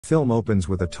Film opens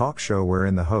with a talk show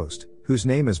wherein the host, whose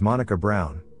name is Monica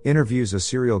Brown, interviews a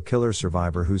serial killer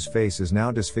survivor whose face is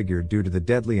now disfigured due to the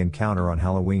deadly encounter on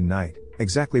Halloween night,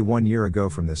 exactly 1 year ago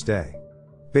from this day.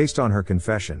 Based on her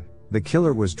confession, the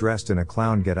killer was dressed in a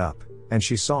clown get-up, and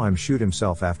she saw him shoot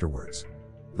himself afterwards.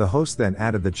 The host then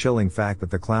added the chilling fact that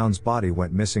the clown's body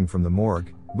went missing from the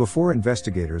morgue, before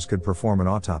investigators could perform an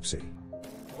autopsy.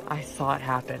 I saw it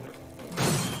happen.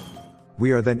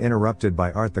 We are then interrupted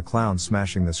by Art the Clown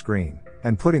smashing the screen,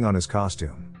 and putting on his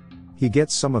costume. He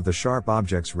gets some of the sharp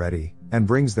objects ready, and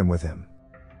brings them with him.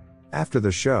 After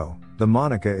the show, the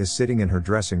Monica is sitting in her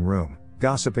dressing room,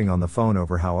 gossiping on the phone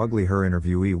over how ugly her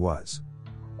interviewee was.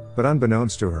 But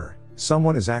unbeknownst to her,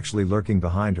 someone is actually lurking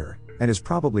behind her, and is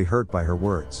probably hurt by her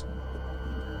words.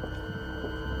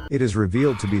 It is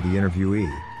revealed to be the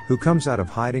interviewee, who comes out of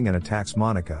hiding and attacks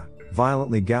Monica,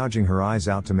 violently gouging her eyes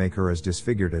out to make her as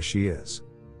disfigured as she is.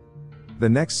 The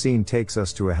next scene takes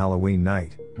us to a Halloween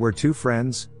night, where two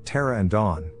friends, Tara and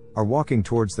Dawn, are walking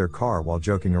towards their car while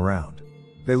joking around.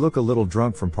 They look a little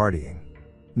drunk from partying.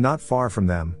 Not far from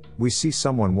them, we see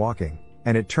someone walking,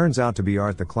 and it turns out to be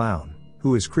Art the Clown,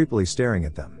 who is creepily staring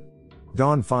at them.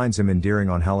 Dawn finds him endearing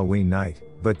on Halloween night,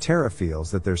 but Tara feels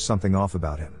that there's something off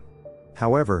about him.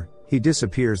 However, he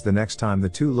disappears the next time the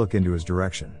two look into his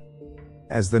direction.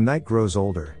 As the night grows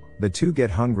older, the two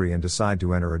get hungry and decide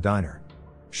to enter a diner.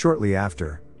 Shortly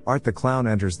after, Art the Clown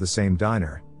enters the same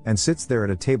diner, and sits there at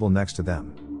a table next to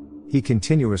them. He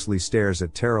continuously stares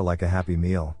at Tara like a Happy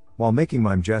Meal, while making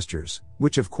mime gestures,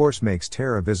 which of course makes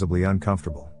Tara visibly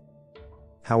uncomfortable.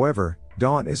 However,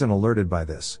 Dawn isn't alerted by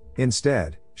this.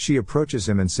 Instead, she approaches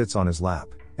him and sits on his lap,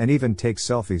 and even takes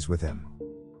selfies with him.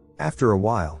 After a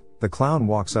while, the clown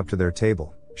walks up to their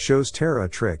table, shows Tara a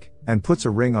trick, and puts a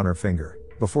ring on her finger,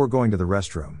 before going to the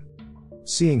restroom.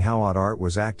 Seeing how odd Art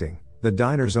was acting, the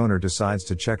diner's owner decides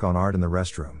to check on Art in the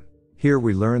restroom. Here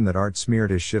we learn that Art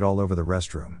smeared his shit all over the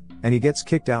restroom, and he gets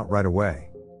kicked out right away.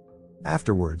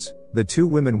 Afterwards, the two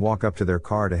women walk up to their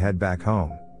car to head back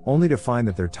home, only to find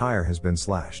that their tire has been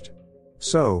slashed.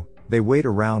 So, they wait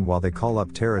around while they call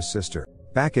up Tara's sister.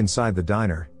 Back inside the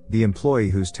diner, the employee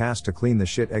who's tasked to clean the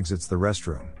shit exits the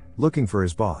restroom, looking for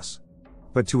his boss.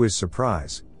 But to his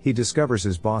surprise, he discovers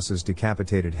his boss's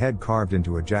decapitated head carved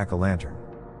into a jack-o'-lantern.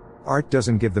 Art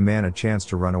doesn't give the man a chance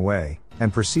to run away,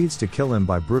 and proceeds to kill him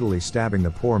by brutally stabbing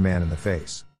the poor man in the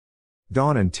face.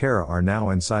 Dawn and Tara are now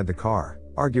inside the car,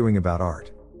 arguing about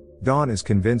Art. Dawn is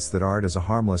convinced that Art is a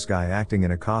harmless guy acting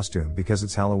in a costume because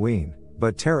it's Halloween,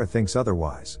 but Tara thinks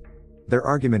otherwise. Their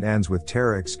argument ends with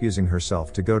Tara excusing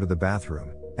herself to go to the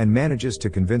bathroom, and manages to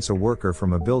convince a worker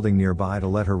from a building nearby to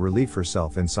let her relieve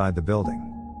herself inside the building.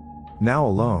 Now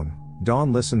alone,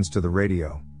 Dawn listens to the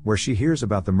radio, where she hears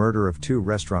about the murder of two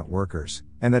restaurant workers,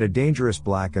 and that a dangerous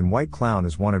black and white clown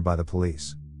is wanted by the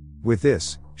police. With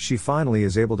this, she finally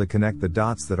is able to connect the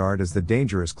dots that Art is the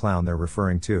dangerous clown they're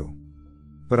referring to.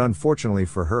 But unfortunately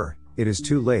for her, it is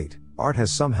too late. Art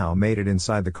has somehow made it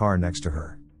inside the car next to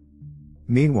her.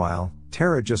 Meanwhile,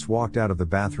 Tara just walked out of the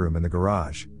bathroom in the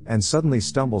garage, and suddenly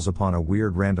stumbles upon a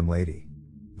weird random lady.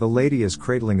 The lady is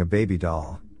cradling a baby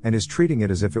doll, and is treating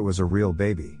it as if it was a real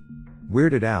baby.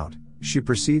 Weirded out, she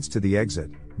proceeds to the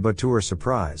exit, but to her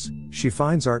surprise, she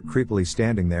finds Art creepily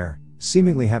standing there,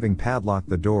 seemingly having padlocked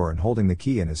the door and holding the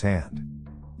key in his hand.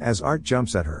 As Art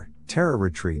jumps at her, Tara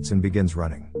retreats and begins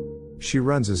running. She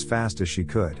runs as fast as she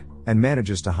could, and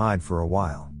manages to hide for a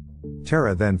while.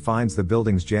 Tara then finds the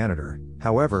building's janitor.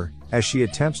 However, as she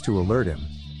attempts to alert him,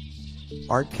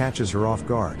 Art catches her off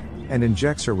guard, and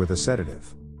injects her with a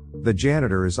sedative. The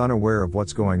janitor is unaware of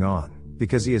what's going on,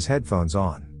 because he has headphones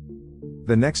on.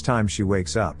 The next time she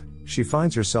wakes up, she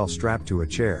finds herself strapped to a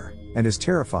chair, and is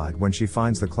terrified when she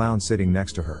finds the clown sitting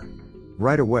next to her.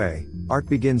 Right away, Art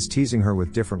begins teasing her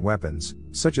with different weapons,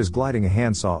 such as gliding a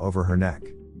handsaw over her neck.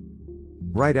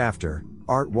 Right after,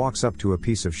 Art walks up to a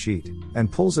piece of sheet,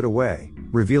 and pulls it away,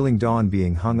 revealing Dawn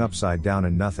being hung upside down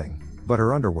in nothing but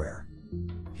her underwear.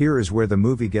 Here is where the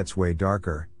movie gets way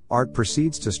darker. Art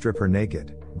proceeds to strip her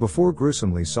naked, before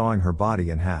gruesomely sawing her body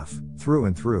in half, through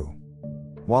and through.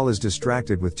 While is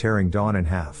distracted with tearing Dawn in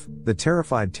half, the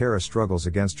terrified Tara struggles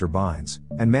against her binds,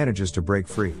 and manages to break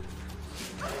free.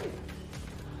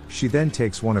 She then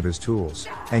takes one of his tools,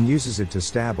 and uses it to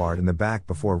stab Art in the back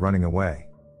before running away.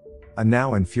 A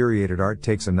now infuriated Art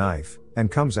takes a knife,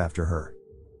 and comes after her.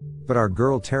 But our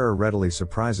girl Tara readily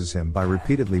surprises him by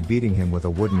repeatedly beating him with a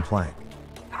wooden plank.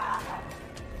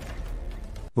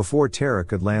 Before Tara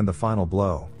could land the final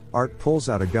blow, Art pulls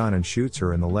out a gun and shoots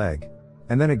her in the leg,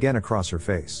 and then again across her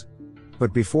face.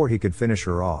 But before he could finish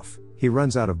her off, he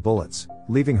runs out of bullets,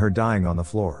 leaving her dying on the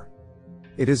floor.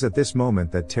 It is at this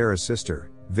moment that Tara's sister,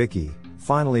 Vicky,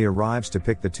 finally arrives to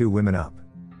pick the two women up.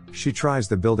 She tries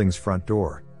the building's front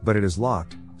door, but it is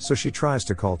locked, so she tries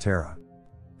to call Tara.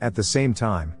 At the same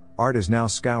time, Art is now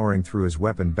scouring through his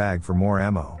weapon bag for more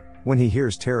ammo, when he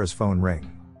hears Tara's phone ring.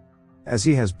 As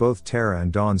he has both Tara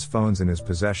and Dawn's phones in his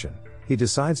possession, he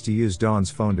decides to use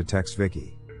Dawn's phone to text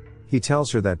Vicky. He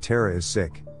tells her that Tara is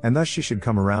sick, and thus she should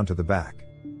come around to the back.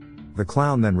 The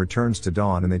clown then returns to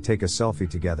Dawn and they take a selfie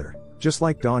together, just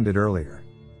like Dawn did earlier.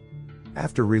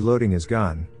 After reloading his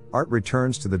gun, Art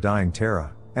returns to the dying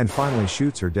Tara, and finally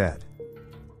shoots her dead.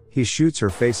 He shoots her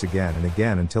face again and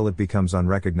again until it becomes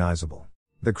unrecognizable.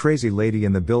 The crazy lady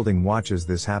in the building watches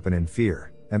this happen in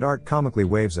fear, and Art comically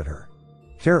waves at her.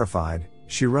 Terrified,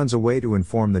 she runs away to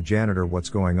inform the janitor what's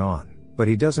going on, but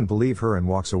he doesn't believe her and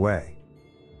walks away.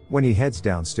 When he heads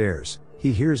downstairs,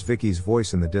 he hears Vicky's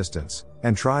voice in the distance,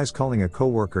 and tries calling a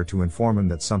coworker to inform him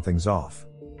that something's off.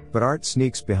 But Art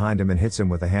sneaks behind him and hits him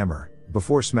with a hammer,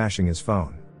 before smashing his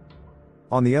phone.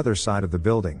 On the other side of the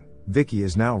building, Vicky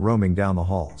is now roaming down the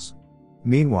halls.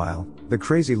 Meanwhile, the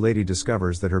crazy lady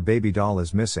discovers that her baby doll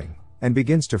is missing, and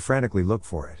begins to frantically look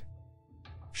for it.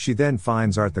 She then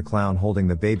finds Art the clown holding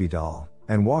the baby doll,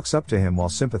 and walks up to him while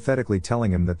sympathetically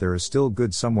telling him that there is still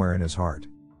good somewhere in his heart.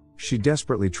 She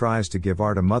desperately tries to give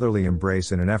Art a motherly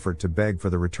embrace in an effort to beg for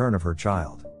the return of her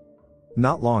child.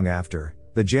 Not long after,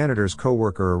 the janitor's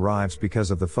coworker arrives because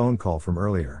of the phone call from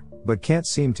earlier, but can't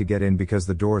seem to get in because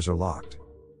the doors are locked.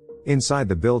 Inside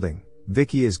the building,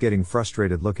 Vicky is getting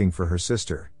frustrated looking for her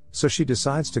sister, so she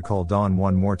decides to call Dawn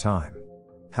one more time.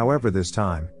 However, this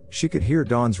time, she could hear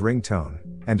Dawn's ringtone,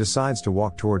 and decides to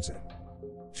walk towards it.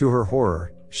 To her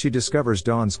horror, she discovers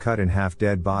Dawn's cut in half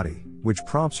dead body, which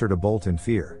prompts her to bolt in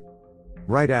fear.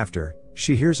 Right after,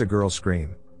 she hears a girl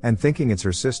scream, and thinking it's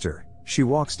her sister, she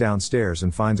walks downstairs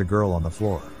and finds a girl on the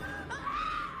floor.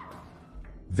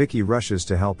 Vicky rushes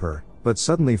to help her, but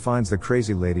suddenly finds the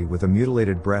crazy lady with a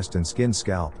mutilated breast and skinned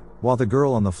scalp, while the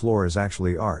girl on the floor is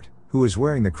actually Art, who is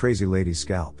wearing the crazy lady's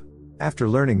scalp. After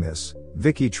learning this,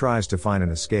 Vicky tries to find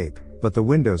an escape, but the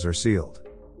windows are sealed.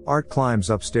 Art climbs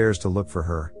upstairs to look for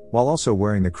her, while also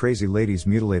wearing the crazy lady's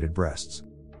mutilated breasts.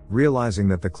 Realizing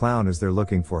that the clown is there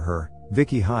looking for her,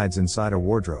 Vicky hides inside a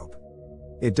wardrobe.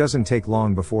 It doesn't take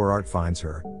long before Art finds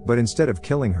her, but instead of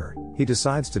killing her, he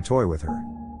decides to toy with her.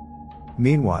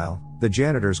 Meanwhile, the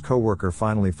janitor's coworker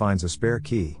finally finds a spare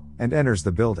key, and enters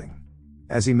the building.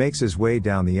 As he makes his way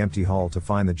down the empty hall to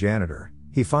find the janitor,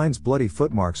 he finds bloody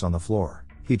footmarks on the floor.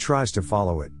 He tries to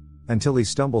follow it, until he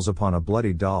stumbles upon a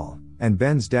bloody doll, and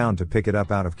bends down to pick it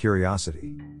up out of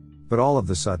curiosity. But all of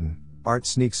a sudden, Art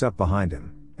sneaks up behind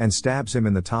him, and stabs him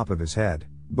in the top of his head,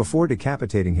 before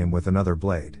decapitating him with another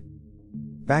blade.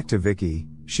 Back to Vicky,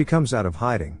 she comes out of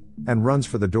hiding, and runs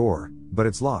for the door, but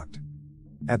it's locked.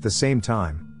 At the same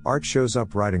time, Art shows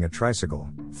up riding a tricycle,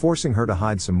 forcing her to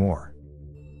hide some more.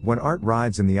 When Art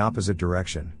rides in the opposite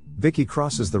direction, Vicky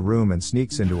crosses the room and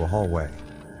sneaks into a hallway.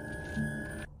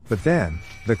 But then,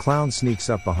 the clown sneaks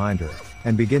up behind her,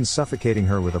 and begins suffocating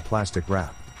her with a plastic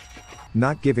wrap.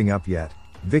 Not giving up yet,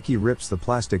 Vicky rips the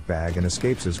plastic bag and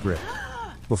escapes his grip.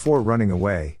 Before running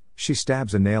away, she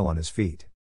stabs a nail on his feet.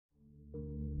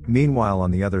 Meanwhile,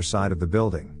 on the other side of the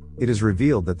building, it is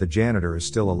revealed that the janitor is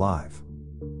still alive.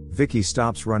 Vicky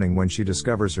stops running when she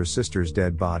discovers her sister's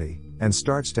dead body, and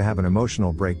starts to have an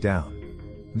emotional breakdown.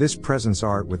 This presents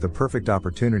Art with the perfect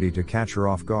opportunity to catch her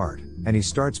off guard, and he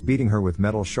starts beating her with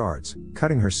metal shards,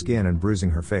 cutting her skin and bruising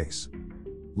her face.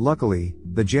 Luckily,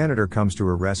 the janitor comes to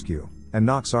her rescue, and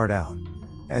knocks Art out.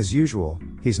 As usual,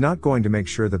 he's not going to make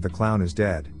sure that the clown is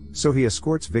dead, so he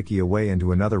escorts Vicky away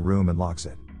into another room and locks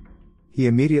it. He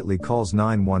immediately calls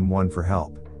 911 for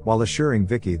help, while assuring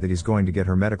Vicky that he's going to get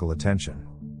her medical attention.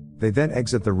 They then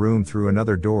exit the room through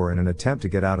another door in an attempt to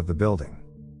get out of the building.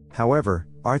 However,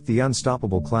 Art the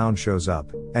unstoppable clown shows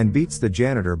up, and beats the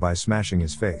janitor by smashing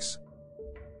his face.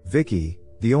 Vicky,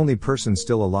 the only person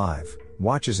still alive,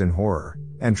 watches in horror,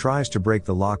 and tries to break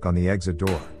the lock on the exit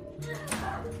door.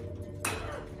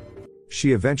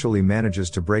 She eventually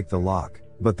manages to break the lock,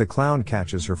 but the clown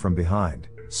catches her from behind,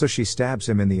 so she stabs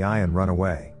him in the eye and run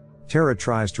away. Tara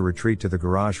tries to retreat to the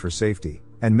garage for safety,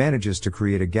 and manages to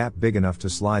create a gap big enough to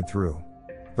slide through.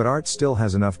 But Art still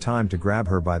has enough time to grab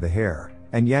her by the hair,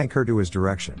 and yank her to his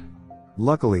direction.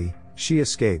 Luckily, she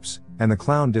escapes, and the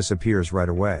clown disappears right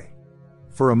away.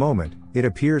 For a moment, it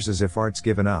appears as if Art's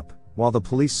given up, while the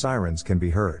police sirens can be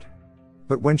heard.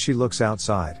 But when she looks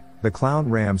outside, the clown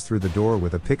rams through the door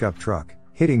with a pickup truck,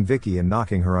 hitting Vicky and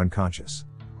knocking her unconscious.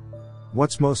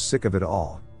 What's most sick of it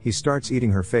all, he starts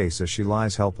eating her face as she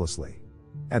lies helplessly.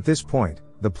 At this point,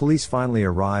 the police finally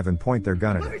arrive and point their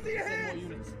gun at Let me it. see your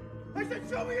hands! I said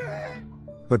show me your hands!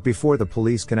 But before the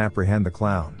police can apprehend the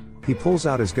clown, he pulls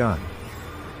out his gun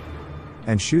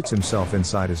and shoots himself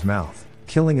inside his mouth,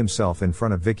 killing himself in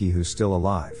front of Vicky, who's still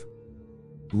alive.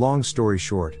 Long story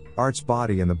short, Art's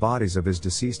body and the bodies of his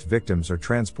deceased victims are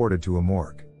transported to a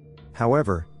morgue.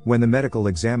 However, when the medical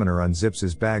examiner unzips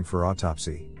his bag for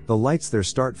autopsy, the lights there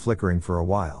start flickering for a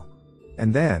while.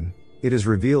 And then, it is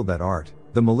revealed that Art,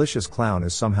 the malicious clown,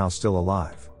 is somehow still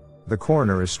alive. The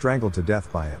coroner is strangled to death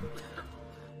by him.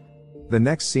 The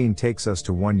next scene takes us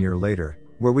to 1 year later,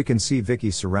 where we can see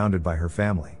Vicky surrounded by her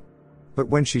family. But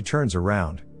when she turns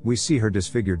around, we see her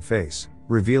disfigured face,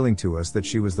 revealing to us that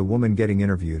she was the woman getting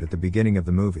interviewed at the beginning of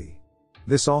the movie.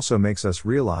 This also makes us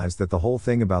realize that the whole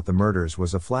thing about the murders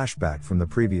was a flashback from the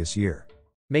previous year.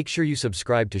 Make sure you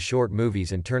subscribe to Short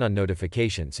Movies and turn on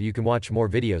notifications so you can watch more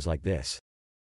videos like this.